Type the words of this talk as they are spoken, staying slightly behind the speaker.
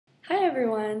Hi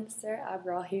everyone, Sarah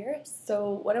Abral here.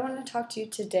 So what I want to talk to you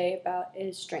today about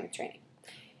is strength training.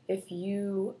 If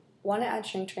you want to add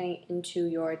strength training into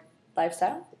your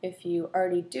lifestyle, if you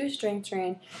already do strength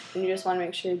train and you just want to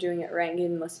make sure you're doing it right and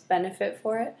getting the most benefit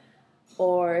for it,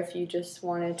 or if you just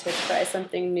wanted to try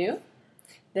something new,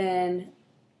 then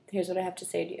here's what I have to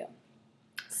say to you.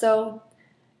 So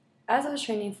as I was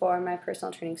training for my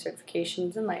personal training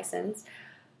certifications and license,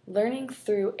 learning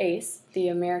through ACE, the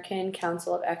American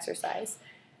Council of Exercise,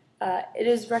 it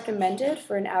is recommended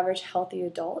for an average healthy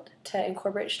adult to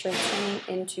incorporate strength training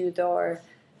into their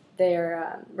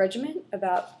regimen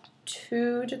about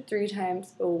 2 to 3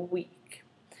 times a week.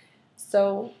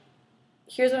 So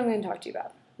here's what I'm going to talk to you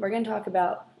about. We're going to talk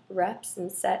about reps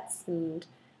and sets and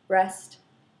rest,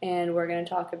 and we're going to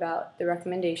talk about the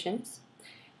recommendations,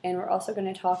 and we're also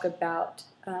going to talk about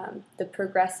the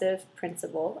progressive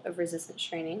principle of resistance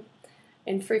training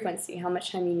and frequency, how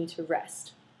much time you need to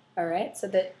rest, all right, so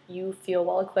that you feel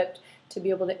well equipped to be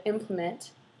able to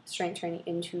implement strength training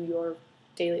into your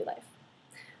daily life.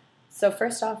 So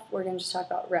first off, we're going to just talk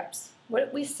about reps.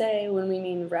 What we say when we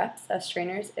mean reps as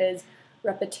trainers is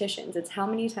repetitions. It's how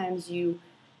many times you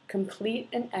complete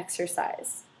an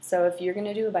exercise. So if you're going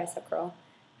to do a bicep curl,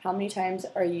 how many times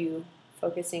are you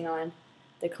focusing on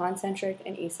the concentric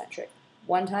and eccentric?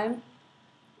 One time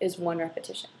is 1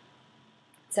 repetition.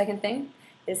 Second thing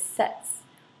is sets.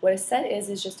 What a set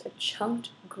is just a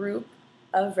chunked group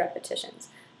of repetitions.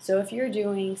 So if you're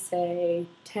doing, say,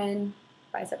 10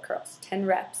 bicep curls, 10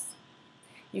 reps,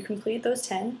 you complete those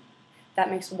 10, that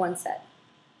makes 1 set.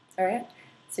 All right?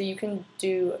 So you can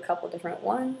do a couple different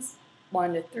ones,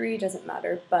 1 to 3, doesn't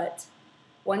matter, but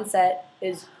 1 set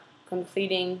is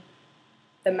completing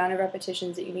the amount of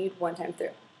repetitions that you need 1 time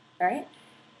through. All right?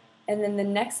 And then the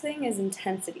next thing is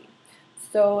intensity.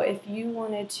 So if you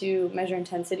wanted to measure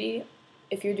intensity,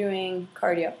 if you're doing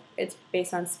cardio, it's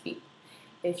based on speed.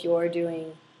 If you're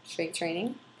doing strength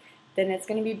training, then it's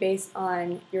going to be based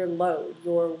on your load,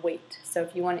 your weight. So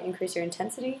if you want to increase your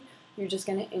intensity, you're just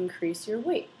going to increase your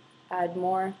weight. Add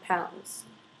more pounds,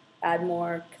 add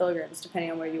more kilograms,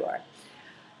 depending on where you are.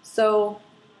 So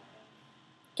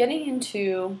getting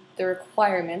into the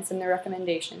requirements and the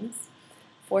recommendations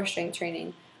for strength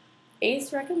training,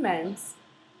 ACE recommends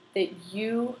that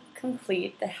you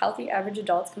complete, the healthy average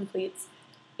adult completes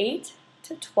 8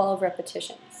 to 12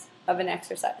 repetitions of an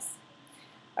exercise.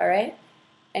 All right?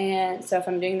 And so if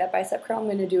I'm doing that bicep curl, I'm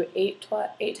going to do it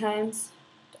 8 times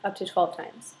up to 12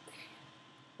 times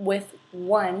with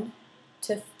 1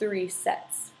 to 3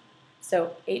 sets.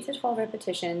 So 8 to 12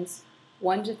 repetitions,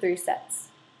 1 to 3 sets.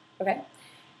 Okay?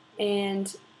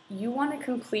 And you want to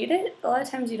complete it. A lot of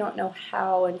times you don't know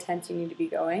how intense you need to be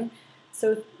going.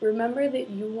 So remember that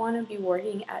you want to be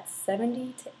working at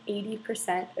 70 to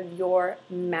 80% of your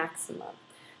maximum.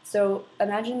 So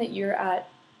imagine that you're at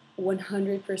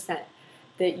 100%,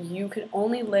 that you could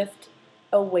only lift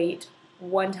a weight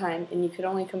 1 time and you could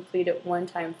only complete it 1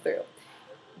 time through.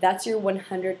 That's your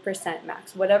 100%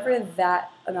 max. Whatever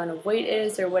that amount of weight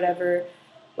is or whatever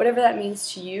that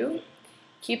means to you,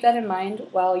 keep that in mind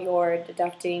while you're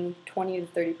deducting 20 to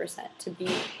 30% to be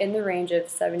in the range of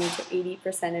 70 to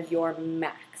 80% of your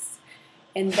max.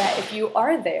 And that if you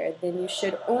are there, then you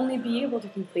should only be able to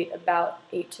complete about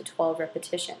 8 to 12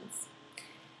 repetitions.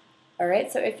 All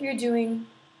right, so if you're doing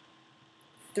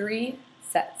 3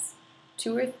 sets,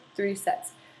 2 or 3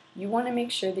 sets, you want to make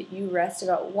sure that you rest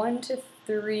about 1 to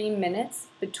 3 minutes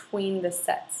between the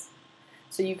sets.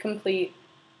 So you complete,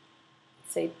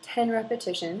 say, 10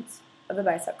 repetitions of a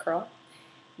bicep curl.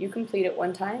 You complete it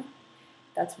 1 time.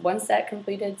 That's 1 set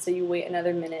completed, so you wait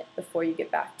another minute before you get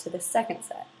back to the second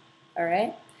set. All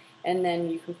right? And then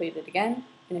you complete it again.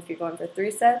 And if you're going for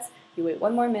 3 sets, you wait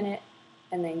 1 more minute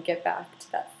and then get back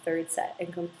to that 3rd set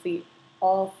and complete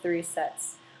all 3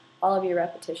 sets, all of your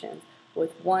repetitions,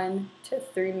 with 1 to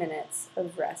 3 minutes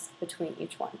of rest between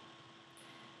each one.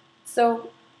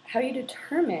 So how you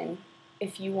determine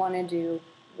if you want to do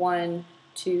 1,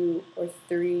 2, or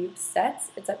 3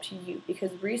 sets, it's up to you,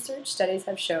 because research studies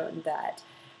have shown that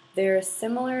there are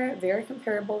similar, very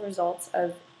comparable results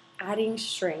of adding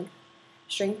strength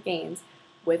gains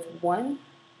with 1,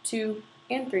 2,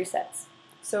 and 3 sets.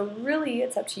 So really,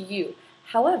 it's up to you.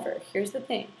 However, here's the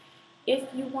thing.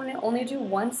 If you want to only do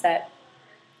 1 set,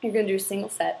 you're going to do a single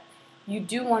set, you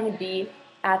do want to be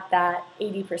at that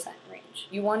 80% range.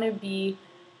 You want to be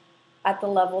at the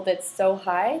level that's so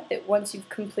high that once you've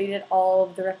completed all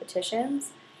of the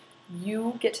repetitions,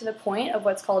 you get to the point of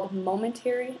what's called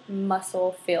momentary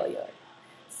muscle failure.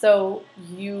 So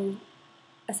you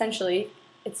essentially,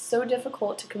 it's so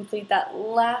difficult to complete that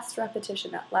last repetition,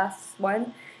 that last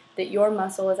one, that your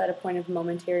muscle is at a point of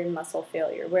momentary muscle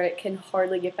failure where it can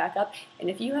hardly get back up. And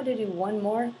if you had to do one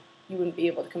more, you wouldn't be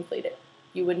able to complete it.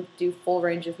 You wouldn't do full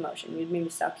range of motion. You'd maybe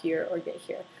stop here or get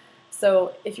here.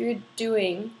 So if you're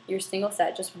doing your single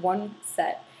set, just one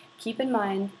set, keep in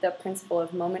mind the principle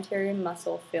of momentary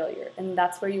muscle failure, and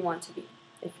that's where you want to be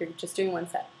if you're just doing one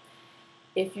set.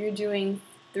 If you're doing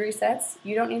 3 sets,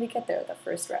 you don't need to get there at the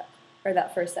first rep, or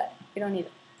that first set. You don't need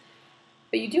it.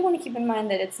 But you do want to keep in mind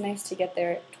that it's nice to get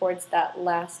there towards that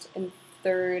last and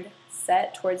third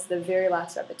set, towards the very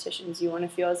last repetitions. You want to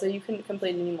feel as though you couldn't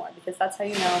complete anymore, because that's how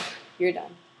you know you're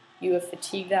done. You have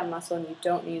fatigued that muscle and you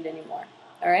don't need it anymore.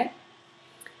 All right?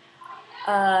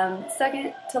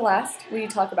 Second to last, we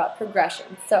talk about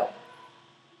progression. So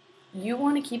you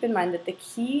want to keep in mind that the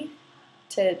key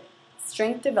to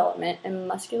strength development and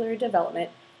muscular development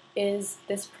is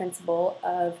this principle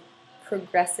of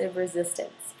progressive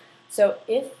resistance. So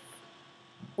if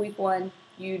week 1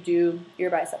 you do your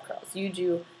bicep curls, you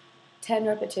do 10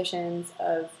 repetitions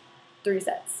of 3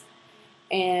 sets,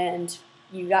 and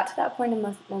you got to that point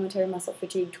of momentary muscle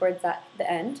fatigue towards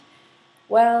the end,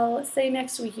 well, say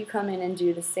next week you come in and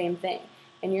do the same thing,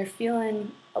 and you're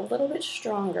feeling a little bit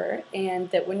stronger,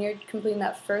 and that when you're completing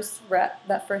that first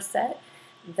set,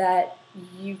 that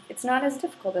it's not as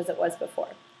difficult as it was before.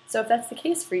 So if that's the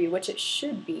case for you, which it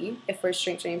should be, if we're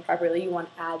strength training properly, you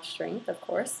want to add strength, of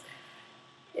course.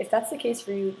 If that's the case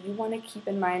for you, you want to keep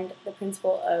in mind the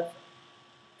principle of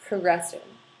progression.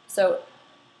 So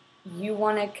you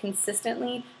want to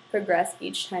consistently progress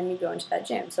each time you go into that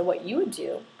gym. So what you would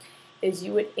do is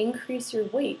you would increase your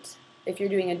weight. If you're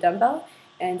doing a dumbbell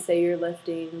and say you're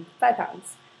lifting 5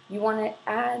 pounds, you want to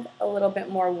add a little bit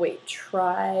more weight.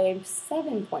 Try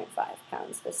 7.5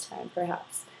 pounds this time,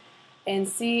 perhaps, and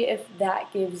see if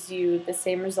that gives you the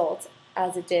same results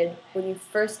as it did when you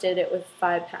first did it with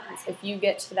 5 pounds. If you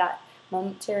get to that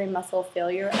momentary muscle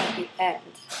failure at the end,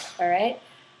 all right?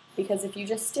 Because if you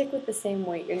just stick with the same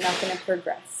weight, you're not going to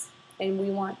progress. And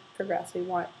we want to progress. We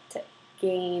want to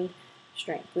gain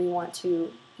strength. We want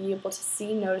to be able to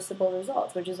see noticeable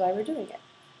results, which is why we're doing it.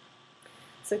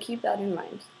 So keep that in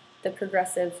mind, the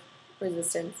progressive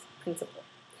resistance principle.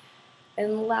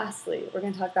 And lastly, we're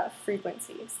going to talk about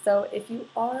frequency. So if you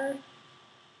are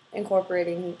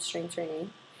incorporating strength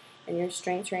training, and you're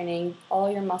strength training all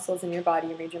your muscles in your body,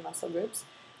 your major muscle groups,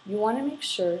 you want to make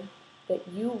sure that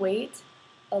you wait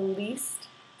at least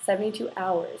 72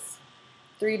 hours,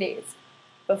 3 days,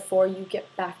 before you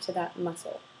get back to that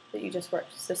muscle that you just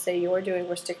worked. So say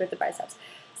we're stick with the biceps.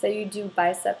 Say you do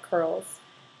bicep curls,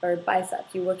 or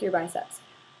biceps, you work your biceps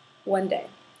one day.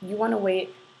 You want to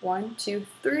wait 1, 2,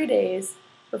 3 days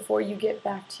before you get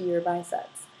back to your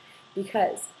biceps,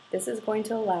 because this is going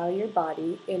to allow your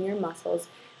body and your muscles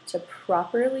to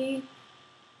properly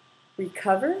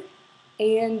recover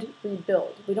and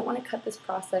rebuild. We don't want to cut this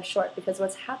process short, because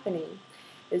what's happening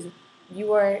is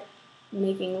you are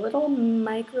making little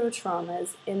micro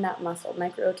traumas in that muscle,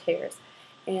 micro tears,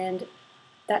 and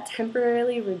that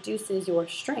temporarily reduces your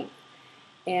strength.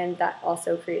 And that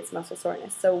also creates muscle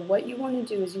soreness. So what you want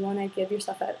to do is you want to give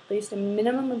yourself at least a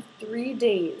minimum of 3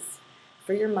 days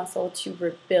for your muscle to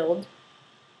rebuild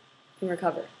and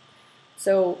recover.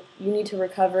 So you need to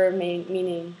recover,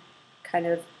 meaning kind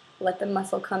of let the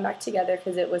muscle come back together,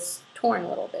 because it was torn a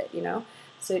little bit,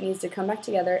 So it needs to come back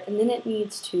together, and then it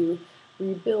needs to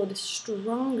rebuild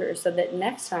stronger so that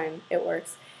next time it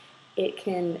works, it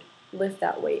can lift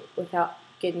that weight without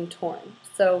getting torn.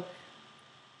 So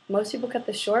most people cut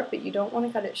this short, but you don't want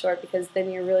to cut it short, because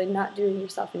then you're really not doing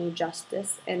yourself any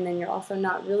justice, and then you're also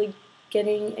not really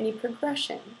getting any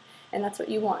progression, and that's what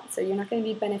you want. So you're not going to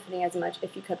be benefiting as much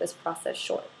if you cut this process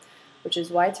short, which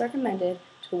is why it's recommended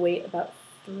to wait about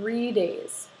 3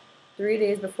 days, 3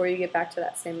 days before you get back to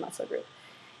that same muscle group.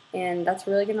 And that's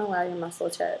really going to allow your muscle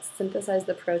to synthesize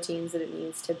the proteins that it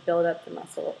needs to build up the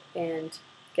muscle and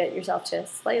get yourself to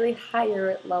slightly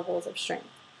higher levels of strength.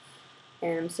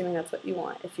 And I'm assuming that's what you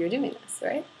want if you're doing this,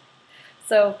 right?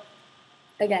 So,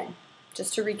 again,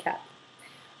 just to recap,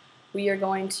 we are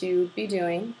going to be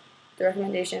doing, the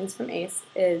recommendations from ACE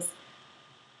is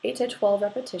 8 to 12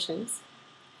 repetitions,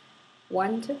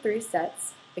 1 to 3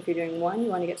 sets. If you're doing 1, you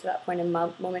want to get to that point of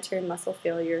momentary muscle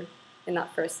failure in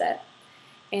that first set.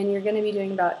 And you're going to be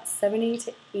doing about 70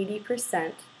 to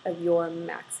 80% of your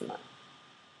maximum.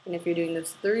 And if you're doing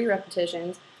those 3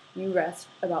 repetitions, you rest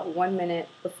about 1 minute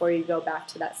before you go back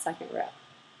to that second rep,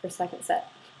 or second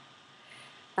set.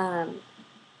 And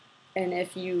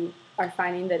if you are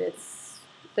finding that it's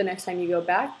the next time you go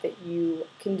back that you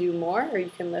can do more or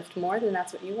you can lift more, then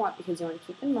that's what you want, because you want to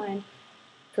keep in mind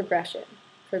progression,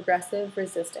 progressive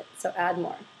resistance, so add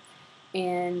more.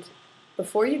 And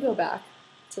before you go back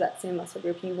to that same muscle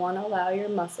group, you want to allow your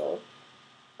muscle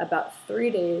about 3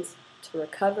 days to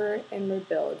recover and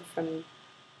rebuild from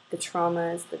the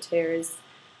traumas, the tears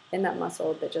in that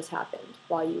muscle that just happened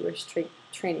while you were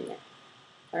training it.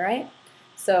 All right?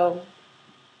 So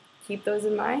keep those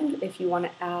in mind if you want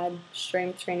to add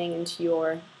strength training into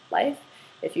your life.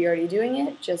 If you're already doing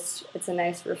it, it's a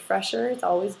nice refresher. It's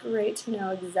always great to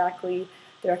know exactly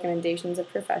the recommendations of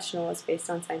professionals based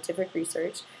on scientific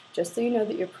research, just so you know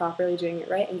that you're properly doing it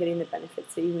right and getting the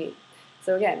benefits that you need.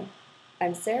 So again,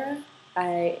 I'm Sarah.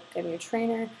 I am your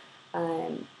trainer.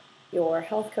 I'm your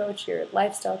health coach, your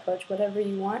lifestyle coach, whatever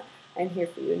you want. I'm here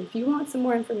for you. And if you want some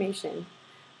more information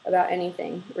about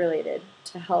anything related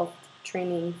to health,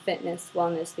 training, fitness,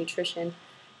 wellness, nutrition,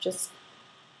 just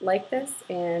like this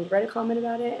and write a comment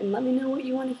about it and let me know what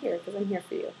you want to hear, because I'm here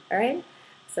for you. All right?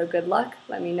 So good luck.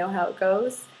 Let me know how it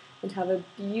goes and have a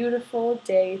beautiful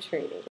day training.